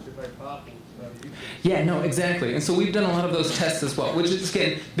 That's actually very powerful. Yeah, no, exactly. And so we've done a lot of those tests as well, which is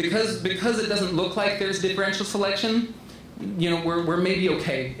again because it doesn't look like there's differential selection. We're maybe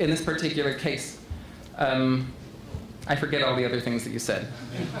okay in this particular case. I forget all the other things that you said.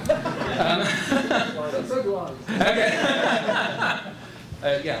 So do I.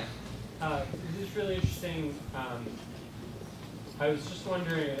 Okay. Yeah. This is really interesting. I was just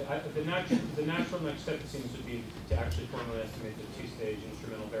wondering, the natural next step, it seems, would be to actually formally estimate the two-stage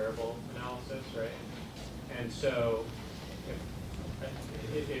instrumental variable analysis, right? And so,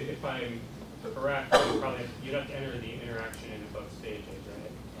 if I'm correct, you'd have to enter the interaction in both stages,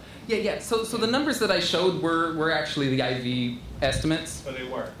 right? Yeah. So the numbers that I showed were actually the IV estimates. Oh, they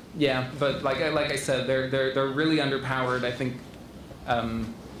were. Yeah, but like I said, they're really underpowered. I think. I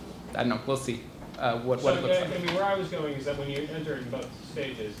don't know. We'll see. What it looks like. I mean, where I was going is that when you enter in both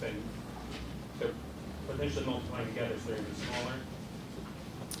stages, then they're potentially multiplying together, so they're even smaller.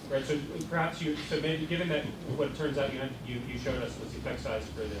 Right. So perhaps maybe given that what it turns out you showed us was the effect size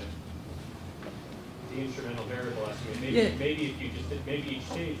for the instrumental variable estimate. Maybe maybe each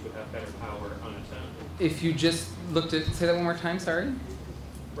stage would have better power on its own. If you just looked at, say that one more time, sorry.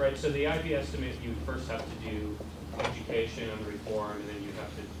 Right. So the IV estimate, you first have to do education on the reform, and then you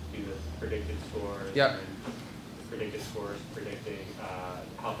have to do the predicted scores. Yeah. And predicted scores predicting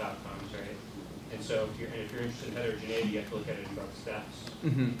health outcomes, right? And so if you're interested in heterogeneity, you have to look at it in both steps.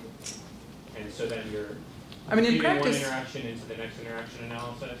 Mm-hmm. And so then you're in feeding practice, one interaction into the next interaction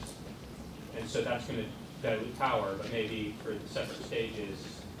analysis. And so that's going to dilute power, but maybe for the separate stages,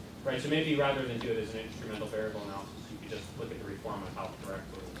 right? So maybe rather than do it as an instrumental variable analysis, you could just look at the reform of how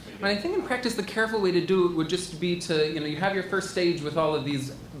correctly. I think in practice the careful way to do it would just be to, you have your first stage with all of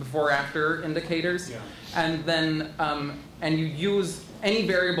these before-after indicators, Yeah. and then and you use any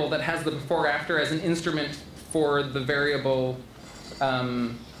variable that has the before-after as an instrument for the variable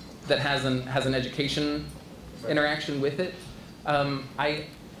that has an education interaction with it. And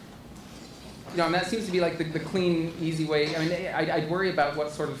that seems to be like the clean, easy way. I mean, I'd worry about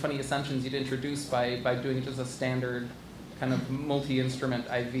what sort of funny assumptions you'd introduce by doing just a standard kind of multi-instrument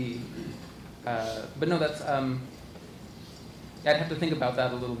IV. But no, that's, I'd have to think about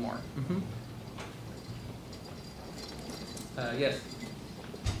that a little more. Mm-hmm. Yes?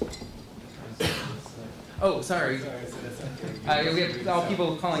 Oh, sorry. We have all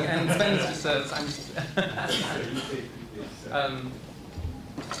people calling, and Sven just says, I'm just...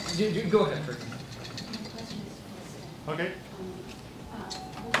 go ahead, first. Okay.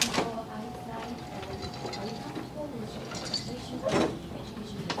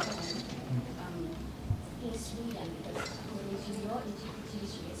 In Sweden, because according to your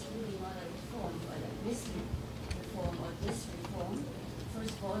interpretation, it's really not a reform, but a missing reform or disreform.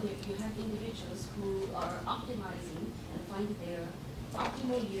 First of all, you have individuals who are optimizing and find their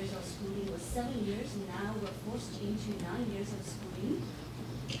optimal years of schooling was 7 years, and now we're forced into 9 years of schooling.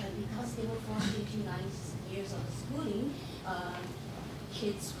 And because they were forced into 9 years of schooling,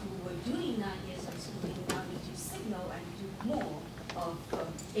 kids who were doing 9 years of schooling now need to signal and do more of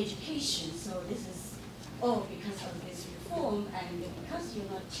education. So this is all because of this reform, and because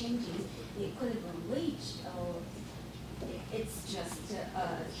you're not changing the equilibrium wage, it's just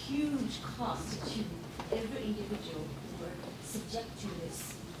a huge cost to every individual who were subject to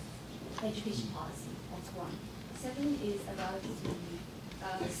this education policy. That's one. Second is about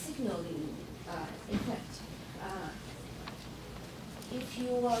the signaling effect. If you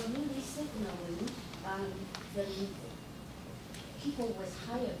are really signaling, then people with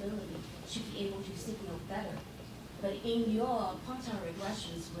high ability should be able to signal better. But in your quantile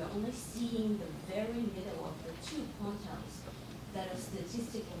regressions, we're only seeing the very middle of the 2 quantiles that are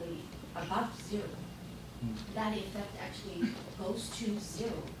statistically above 0. That effect actually goes to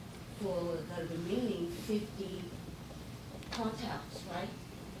 0 for the remaining 50 quantiles, right?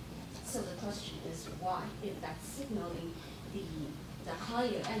 So the question is why, if that's signaling, the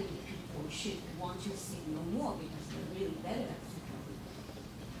higher end people should want to signal more because they're really better at signaling.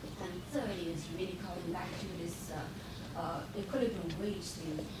 And third is really coming back to this equilibrium wage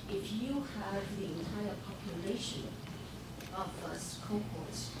thing. If you have the entire population of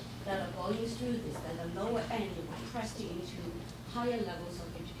cohorts that are going through this, that the lower end are pressed into higher levels of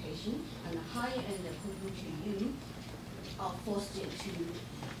education, and the higher end according to you are forced to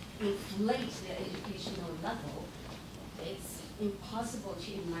inflate their educational level, it's impossible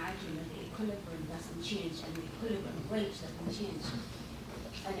to imagine that the equilibrium doesn't change and the equilibrium wage doesn't change.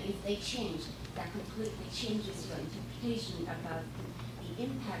 And if they change, that completely changes your interpretation about the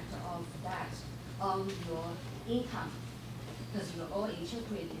impact of that on your income. Because you're all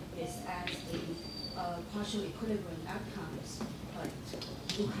interpreting this as the partial equilibrium outcomes, but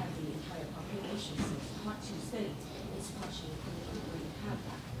you have the entire population, so it's hard to say it's partial equilibrium when you have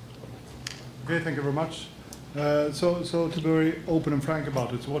that. Okay, thank you very much. So to be very open and frank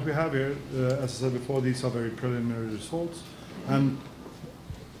about it, so what we have here, as I said before, these are very preliminary results. And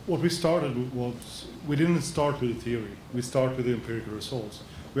what we started with was, we didn't start with the theory, we started with the empirical results.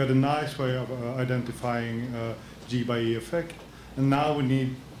 We had a nice way of identifying G by E effect, and now we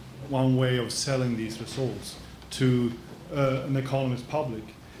need one way of selling these results to an economist public.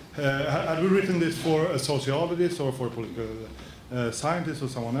 Had we written this for a sociologist or for a political scientist or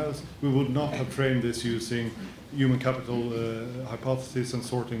someone else, we would not have framed this using human capital hypothesis and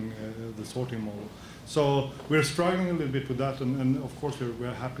the sorting model. So we're struggling a little bit with that, and of course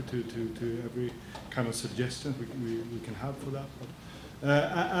we're happy to every kind of suggestion we can have for that. But,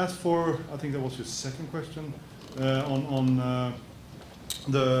 as for, I think that was your second question, on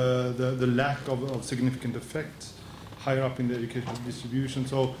the lack of significant effects higher up in the educational distribution.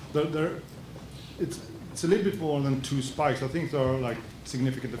 So it's a little bit more than 2 spikes. I think there are like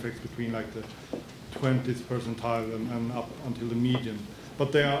significant effects between like the 20th percentile and up until the median.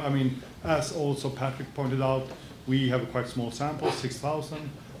 But they are, I mean, as also Patrick pointed out, we have a quite small sample, 6,000.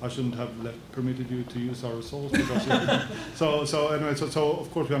 I shouldn't have permitted you to use our results. Because anyway, so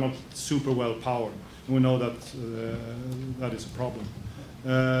of course we are not super well powered. We know that that is a problem.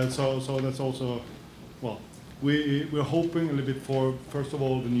 So that's also, well, we're hoping a little bit for, first of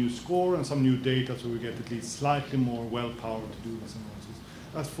all, the new score and some new data, so we get at least slightly more well-powered to do this analysis.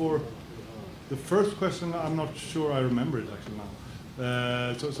 As for the first question, I'm not sure I remember it actually now.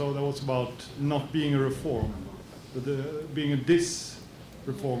 So that was about not being a reform, but being a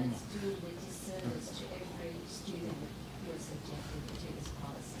dis-reform. Let's do the disservice to every student who is subjected to this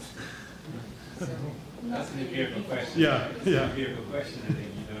policy. So, that's an empirical question. Yeah, it's an empirical question, I think.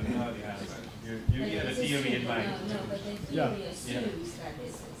 You don't know the answer. You have a theory in mind. No, but the theory assumes that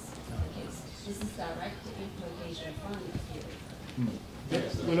this is the case. This is direct implication from the theory.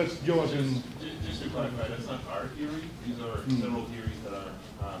 Well, let's Joachim. Just to clarify, that's not our theory. These are several theories that are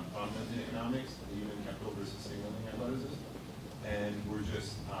prominent in economics, the human capital versus signaling hypothesis. And we're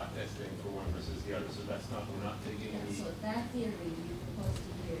just testing for one versus the other. So that's not, we're not taking any. So that theory you proposed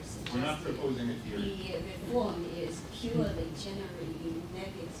here suggests We're not proposing a theory. the reform is purely generating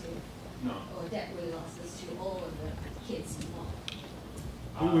negative or debt losses to all of the kids involved.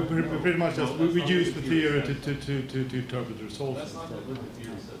 We pretty much just, we use the theory to interpret the results. That's not what the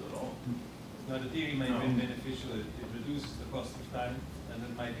theory says at all. Now, the theory might be beneficial. It reduces the cost of time, and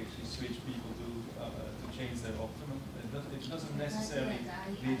it might actually switch people to change their optimum. It doesn't necessarily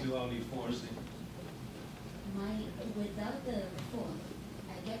lead to only forcing. Without the reform,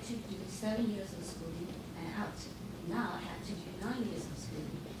 I get to do 7 years of schooling and out. Now I have to do 9 years of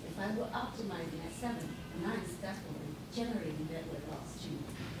schooling. If I were optimizing at 7, 9 is definitely generating that way loss too.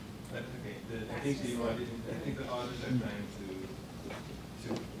 But okay, I think the authors are trying to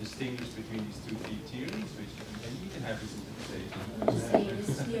distinguish between these two theories, which and you can have this interpretation. I'm saying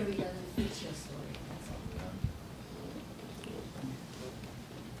this theory doesn't fit your story. That's all.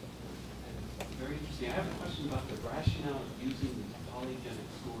 Very interesting. I have a question about the rationale of using the polygenic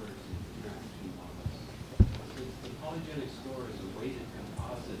scores in interaction models. The polygenic score is a weighted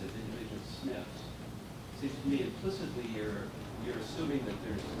composite of individual SNPs. It seems to me implicitly you're assuming that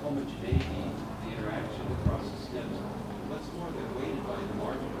there's homogeneity in the interaction across the SNPs. What's more, they're weighted by the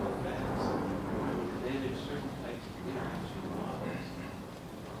marginal effects to manage certain types of interaction models.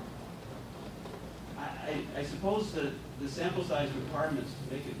 I suppose that the sample size requirements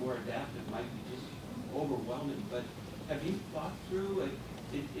to make it more adaptive might be just overwhelming, but have you thought through,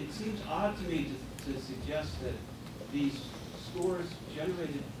 it seems odd to me to suggest that these scores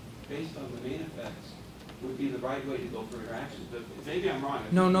generated based on the main effects would be the right way to go for interactions, but maybe I'm wrong.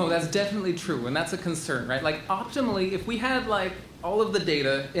 No, that's definitely true, and that's a concern, right? Like optimally, if we had like all of the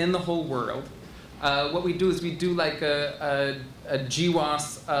data in the whole world, what we do is we do like a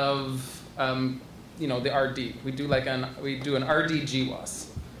GWAS of the RD. We do an RD GWAS,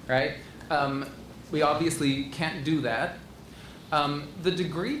 right? We obviously can't do that. The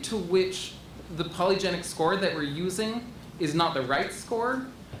degree to which the polygenic score that we're using is not the right score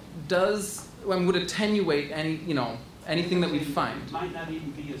would attenuate anything that we find. It might not even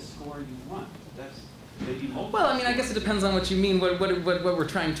be a score you want. That's maybe multiple. Well, I mean, I guess it depends on what you mean, what we're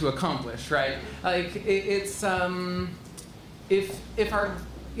trying to accomplish, right? Like it's if our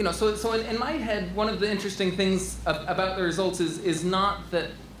so in my head, one of the interesting things about the results is not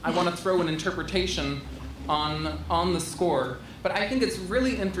that I want to throw an interpretation on the score, but I think it's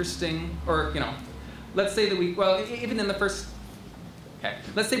really interesting, or let's say that even in the first. Okay.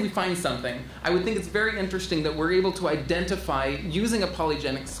 Let's say we find something. I would think it's very interesting that we're able to identify, using a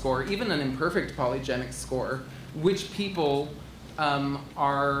polygenic score, even an imperfect polygenic score, which people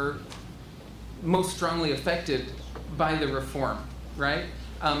are most strongly affected by the reform, right?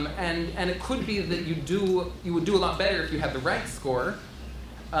 And it could be that you would do a lot better if you had the right score,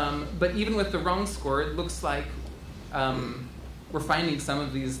 but even with the wrong score, it looks like we're finding some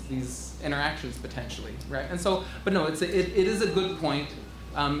of these interactions potentially, right? And so, but no, it is a good point.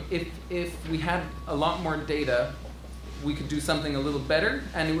 If we had a lot more data, we could do something a little better,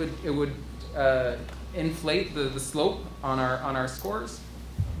 and it would inflate the slope on our scores.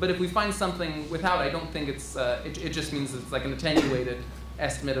 But if we find something without, I don't think it just means it's like an attenuated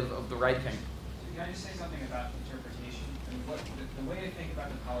estimate of the right thing. Can I just say something about interpretation? I mean, the way I think about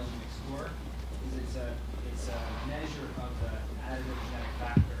the polygenic score is it's a measure of the additive genetic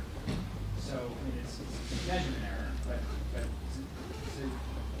factor. So I mean, it's a measurement error, but so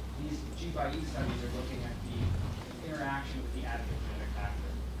these G/E studies are looking at the interaction with the additive genetic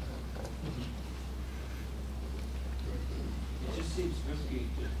factor. It just seems risky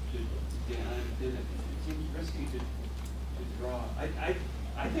it seems risky to draw.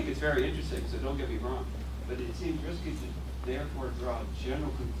 I think it's very interesting, so don't get me wrong. but it seems risky to therefore draw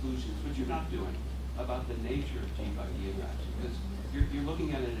general conclusions, which you're not doing, about the nature of G by E interaction, because you're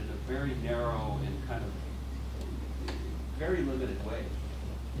looking at it in a very narrow and kind of very limited way.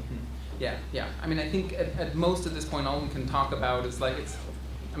 Yeah, yeah. I mean, I think at most at this point, all we can talk about is like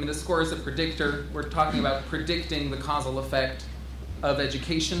the score is a predictor. We're talking about predicting the causal effect of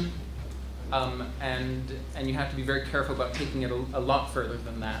education, and you have to be very careful about taking it a lot further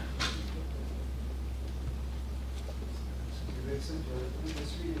than that. With the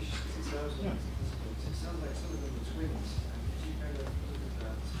Swedish 6,000 participants, it sounds like some of them were twins. Did you kind of look at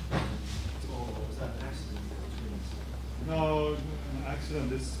that, or was that an accident that were twins? No, an accident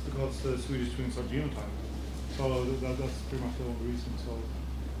is because the Swedish twins are genotyped. So that's pretty much the only reason. So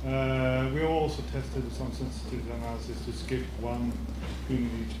we also tested some sensitivity analysis to skip one twin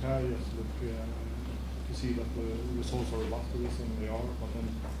in each pair just to look to see that the results are robust to this, and they are. But then,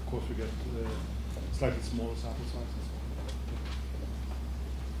 of course, we get slightly smaller sample sizes.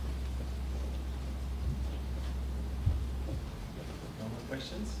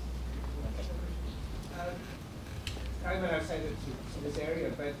 Questions? I'm an outsider to this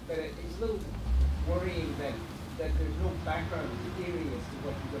area, but it's a little worrying that there's no background theory as to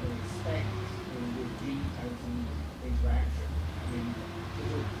what you're going to expect in your gene-townsend interaction. I mean, it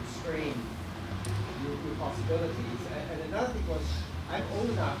will constrain your possibilities. And another thing was, I'm old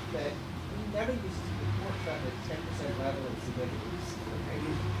enough that we never used to report that at 10% level of significance.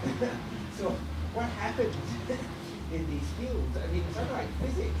 Right? So what happened in these fields? I mean, something like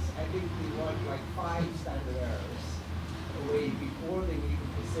physics, I think we want like 5 standard errors away before they even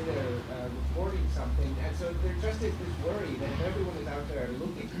consider reporting something. And so there just is this worry that if everyone is out there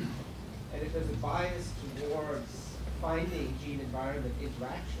looking, and if there's a bias towards finding gene-environment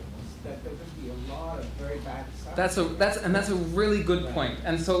interactions, that there'll just be a lot of very bad stuff. That's a really good point.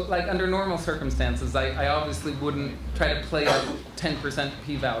 And so, like, under normal circumstances, I obviously wouldn't try to play out 10%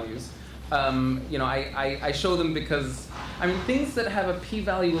 p-values. I show them because, I mean, things that have a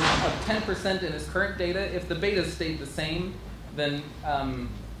p-value of 10% in its current data, if the beta stayed the same, then,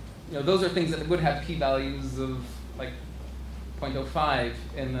 those are things that would have p-values of, like, 0.05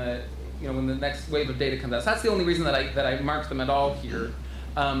 in the, when the next wave of data comes out. So that's the only reason that I marked them at all here.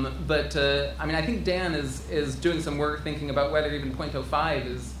 I think Dan is doing some work thinking about whether even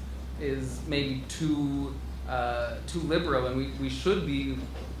 0.05 is maybe too liberal, and we should be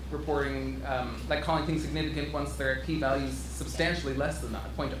reporting, like calling things significant once they're at p-values substantially less than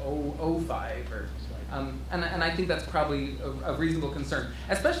that, 0.005 or, and I think that's probably a reasonable concern,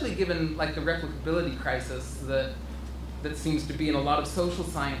 especially given like the replicability crisis that seems to be in a lot of social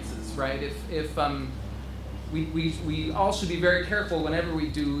sciences, right? If we all should be very careful whenever we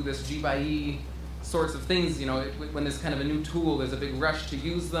do this G by E sorts of things, when there's kind of a new tool, there's a big rush to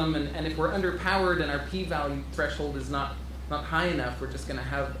use them, and if we're underpowered and our p-value threshold is not high enough, we're just going to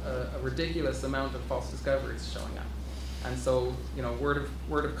have a ridiculous amount of false discoveries showing up. And so, word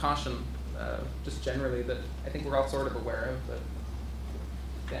of caution, just generally, that I think we're all sort of aware of. But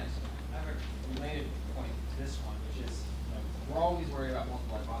Dan. I have a related point to this one, which is we're always worried about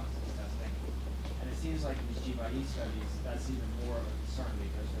multiple hypothesis testing, and it seems like in these G by E studies that's even more of a concern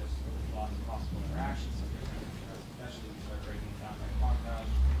because there's lots of possible interactions, especially when you start breaking it down by compound.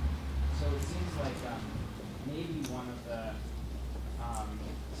 So it seems like maybe one of the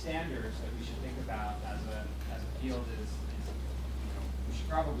standards that we should think about as a field is we should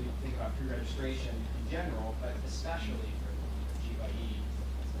probably think about pre-registration in general, but especially for G by E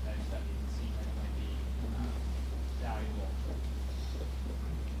type studies and see if it might be valuable.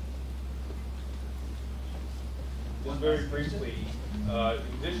 Just very briefly, in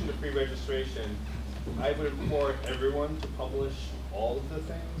addition to pre-registration, I would implore everyone to publish all of the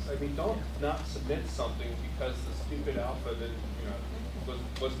things. I mean, don't not submit something because the stupid alpha that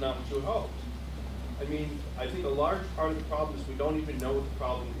was not what you hoped. I mean, I think a large part of the problem is we don't even know what the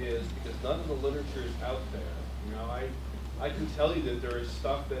problem is because none of the literature is out there. I can tell you that there is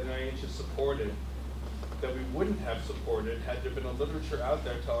stuff that NIH has supported that we wouldn't have supported had there been a literature out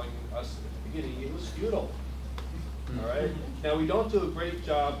there telling us at the beginning it was futile. All right. Now we don't do a great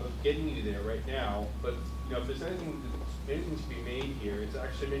job of getting you there right now, but if there's anything to be made here, it's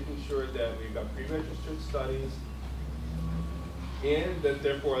actually making sure that we've got pre-registered studies, and that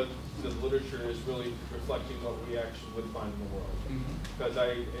therefore the literature is really reflecting what we actually would find in the world. Because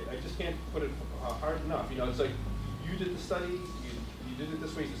I just can't put it hard enough. It's like you did the study, you did it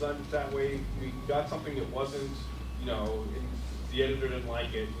this way, you designed it that way. We got something that wasn't, the editor didn't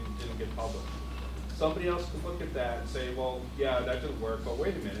like it, and didn't get published. Somebody else could look at that and say, well, yeah, that didn't work, but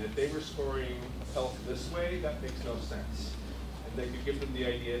wait a minute, if they were scoring health this way, that makes no sense. and that could give them the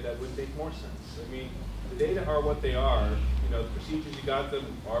idea that would make more sense. I mean, the data are what they are. You know, the procedures, you got them,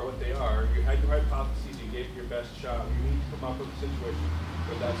 are what they are. You had your hypotheses, you gave it your best shot. You need to come up with a situation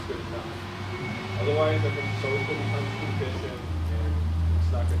where that's good enough. Otherwise, it's always going to become competition, and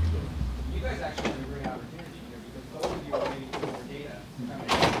it's not going to be good. You guys actually have a great opportunity here because both of you are waiting for more data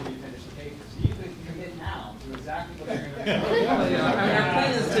after you finish the paper. So you could commit now to exactly what you're going to do. Well, you know, I mean, our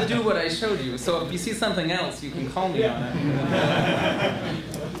plan is to do what I showed you. So if you see something else, you can call me on it.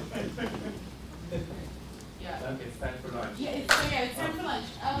 It's time for lunch. Yeah, it's time for lunch.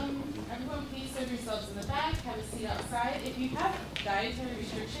 Everyone please serve yourselves in the back, have a seat outside. If you have dietary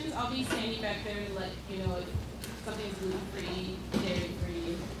restrictions, I'll be standing back there to let you know if something's gluten-free,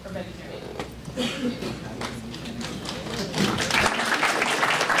 dairy-free, or vegetarian.